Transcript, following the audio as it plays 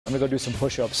I'm gonna go do some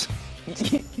push-ups. You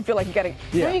feel like you gotta,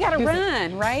 Yeah. Well, you gotta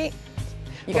run, right?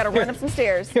 you gotta run up some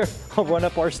stairs. Here, I'll run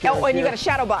up our stairs. Oh, and you here. got a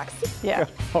shadow box. Yeah.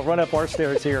 I'll run up our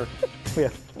stairs here. Yeah.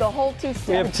 The whole 2 steps.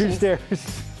 We have 2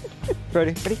 stairs.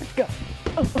 Ready? Ready? Go.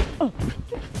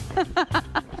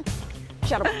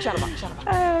 Shadow box, shadow box, shadow box.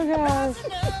 Oh, gosh.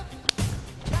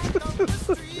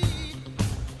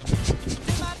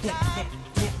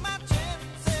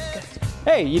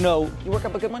 Hey, you know, You work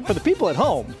up a good one? for the people at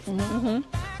home,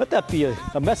 let that be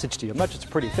a message to you. I'm not just a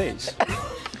pretty face.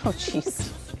 Oh,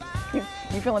 jeez.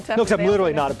 You feeling tough No, as 'cause I'm nails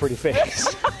literally right now? not a pretty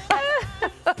face.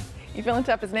 You feeling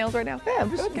tough as nails right now? Yeah,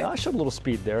 I'm just, you know, I showed a little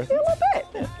speed there. Yeah, a little bit.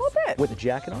 A little bit. With a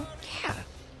jacket on?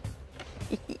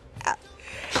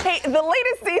 Hey, the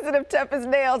latest season of Tough as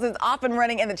Nails is off and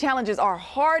running, and the challenges are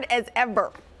hard as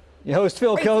ever. Your host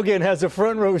Phil Keoghan has a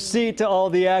front row seat to all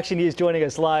the action. He's joining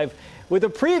us live with a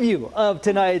preview of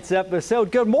tonight's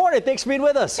episode. Good morning. Thanks for being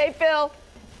with us. Hey, Phil.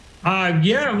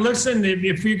 Yeah, listen,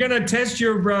 if you're going to test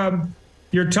your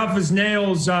tough as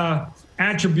nails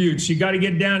attributes, you got to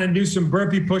get down and do some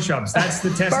burpee push-ups. That's the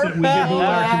test that we give all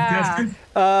our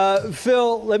contestants.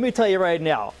 Phil, let me tell you right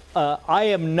now, I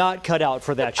am not cut out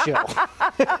for that show.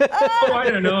 Oh, I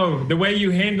don't know. The way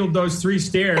you handled those 3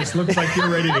 stairs looks like you're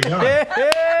ready to go.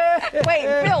 Wait,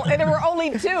 Phil, and there were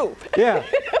only 2. Yeah,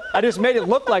 I just made it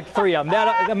look like 3. I'm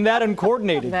that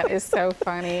uncoordinated. That is so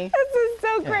funny. This is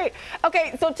so great.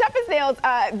 Okay, so Tough as Nails,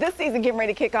 this season getting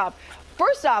ready to kick off.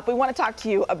 First off, we want to talk to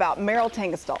you about Meryl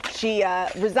Tangestal. She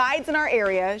resides in our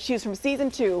area. She's from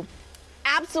season 2.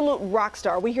 Absolute rock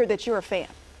star. We hear that you're a fan.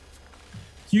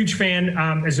 Huge fan.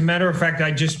 As a matter of fact,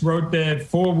 I just wrote the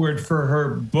foreword for her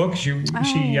book.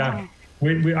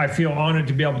 I feel honored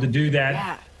to be able to do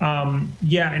that.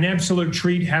 Yeah, an absolute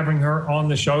treat having her on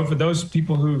the show. For those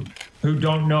people who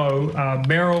don't know,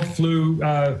 Meryl flew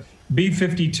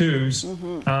B-52s,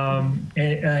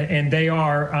 and they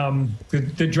are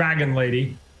the Dragon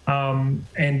Lady.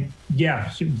 And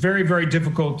yeah, very, very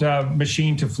difficult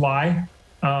machine to fly.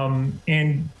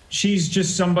 And she's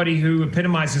just somebody who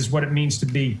epitomizes what it means to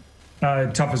be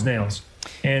tough as nails.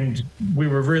 And we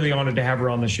were really honored to have her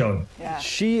on the show. Yeah.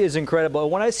 She is incredible.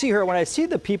 When I see her, when I see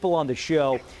the people on the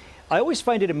show, I always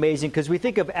find it amazing because we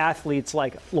think of athletes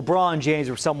like LeBron James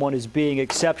or someone as being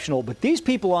exceptional, but these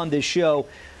people on this show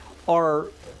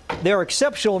they're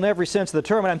exceptional in every sense of the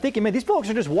term. And I'm thinking, man, these folks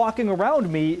are just walking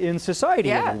around me in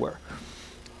society everywhere.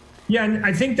 Yeah, and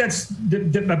I think that's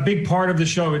a big part of the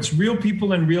show. It's real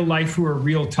people in real life who are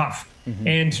real tough.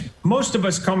 And most of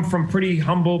us come from pretty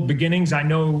humble beginnings. I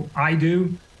know I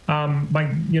do.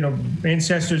 My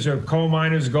ancestors are coal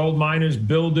miners, gold miners,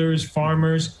 builders,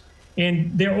 farmers.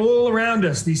 And they're all around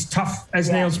us, these tough as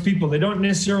nails people. They don't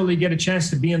necessarily get a chance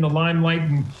to be in the limelight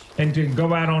and to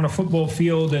go out on a football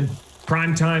field and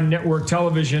primetime network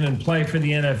television and play for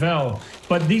the NFL.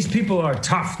 But these people are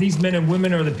tough. These men and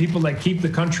women are the people that keep the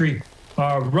country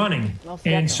running.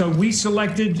 And so we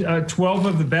selected 12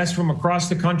 of the best from across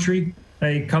the country.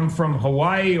 They come from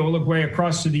Hawaii all the way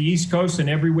across to the East Coast and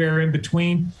everywhere in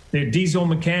between. They're diesel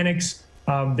mechanics.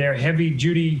 They're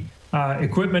heavy-duty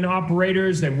equipment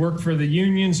operators. They work for the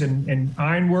unions and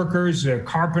iron workers,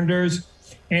 carpenters.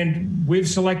 And we've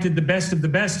selected the best of the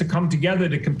best to come together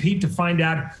to compete to find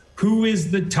out who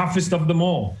is the toughest of them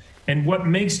all. And what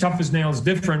makes Tough as Nails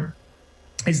different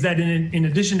is that in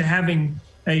addition to having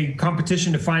a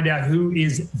competition to find out who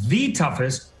is the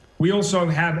toughest, we also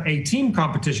have a team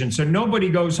competition. So nobody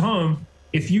goes home.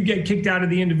 If you get kicked out of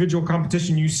the individual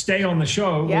competition, you stay on the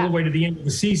show all the way to the end of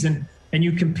the season and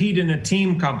you compete in a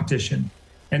team competition.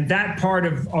 And that part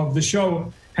of the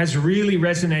show has really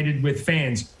resonated with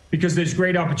fans because there's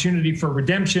great opportunity for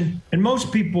redemption. And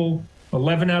most people,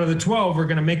 11 out of the 12, are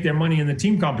going to make their money in the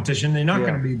team competition. They're not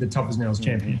going to be the Tough as Nails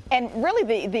champion. And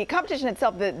really, the competition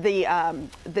itself,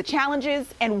 the challenges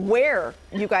and where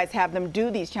you guys have them do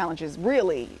these challenges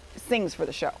really sings for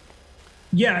the show.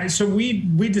 Yeah, so we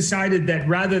decided that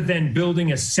rather than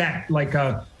building a set like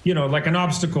an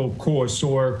obstacle course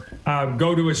or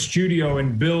go to a studio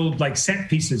and build like set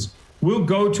pieces, we'll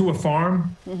go to a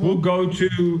farm. We'll go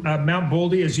to Mount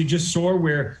Baldy, as you just saw,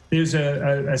 where there's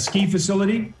a ski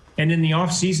facility. And in the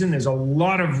off season, there's a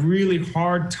lot of really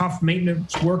hard, tough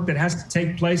maintenance work that has to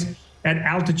take place at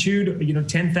altitude,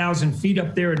 10,000 feet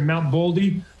up there in Mount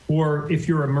Baldy. Or if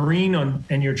you're a Marine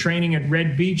and you're training at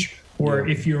Red Beach, or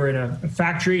if you're in a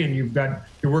factory and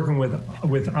you're working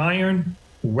with iron,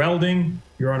 welding,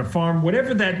 you're on a farm,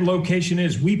 whatever that location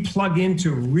is, we plug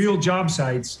into real job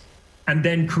sites and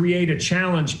then create a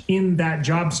challenge in that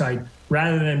job site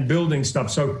rather than building stuff.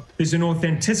 So there's an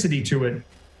authenticity to it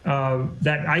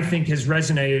that I think has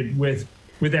resonated with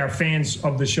with our fans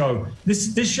of the show.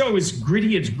 This show is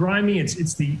gritty, it's grimy,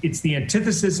 it's the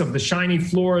antithesis of the shiny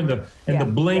floor and the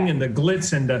bling and the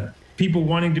glitz and the people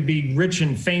wanting to be rich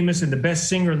and famous and the best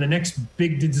singer and the next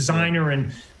big designer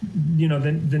and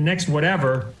the next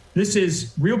whatever. This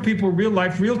is real people, real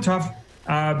life, real tough,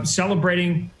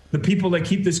 celebrating the people that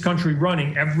keep this country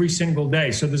running every single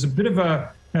day. So there's a bit of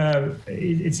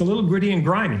it's a little gritty and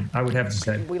grimy, I would have to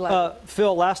say.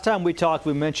 Phil, last time we talked,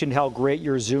 we mentioned how great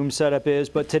your Zoom setup is,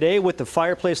 but today with the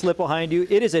fireplace lit behind you,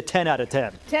 it is a 10 out of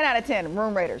 10. 10 out of 10,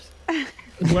 Room Raiders.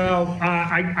 Well,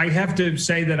 I have to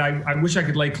say that I wish I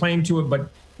could lay claim to it, but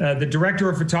the director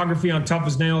of photography on Tough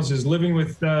as Nails is living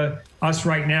with us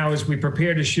right now as we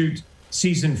prepare to shoot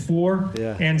season 4.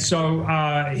 Yeah. And so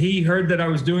he heard that I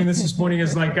was doing this morning.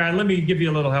 Is like, let me give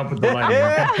you a little help with the lighting.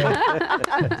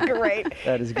 That's great.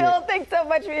 That is great. Phil, thanks so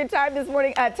much for your time this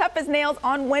morning. Tough as Nails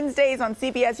on Wednesdays on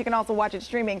CBS. You can also watch it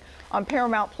streaming on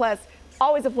Paramount Plus.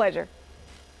 Always a pleasure.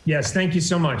 Yes, thank you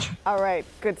so much. All right,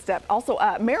 good stuff. Also,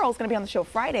 Meryl's going to be on the show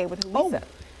Friday with Lisa,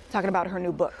 talking about her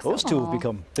new book. Those two have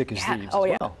become thick as thieves. Oh,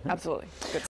 as yeah, well. absolutely. Good.